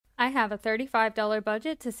I have a $35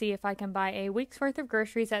 budget to see if I can buy a week's worth of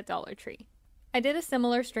groceries at Dollar Tree. I did a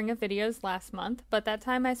similar string of videos last month, but that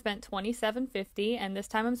time I spent $27.50 and this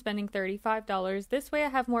time I'm spending $35. This way I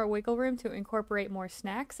have more wiggle room to incorporate more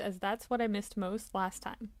snacks, as that's what I missed most last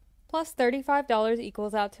time. Plus $35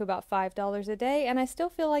 equals out to about $5 a day, and I still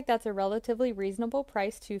feel like that's a relatively reasonable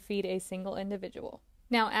price to feed a single individual.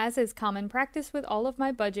 Now, as is common practice with all of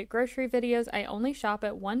my budget grocery videos, I only shop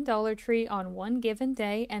at one Dollar Tree on one given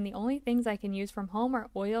day, and the only things I can use from home are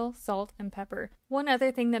oil, salt, and pepper. One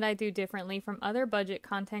other thing that I do differently from other budget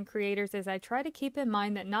content creators is I try to keep in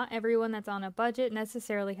mind that not everyone that's on a budget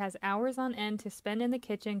necessarily has hours on end to spend in the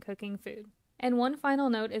kitchen cooking food. And one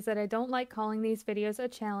final note is that I don't like calling these videos a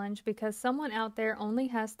challenge because someone out there only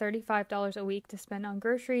has $35 a week to spend on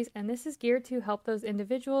groceries, and this is geared to help those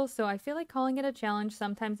individuals, so I feel like calling it a challenge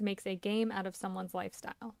sometimes makes a game out of someone's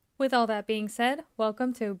lifestyle. With all that being said,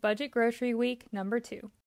 welcome to Budget Grocery Week number 2.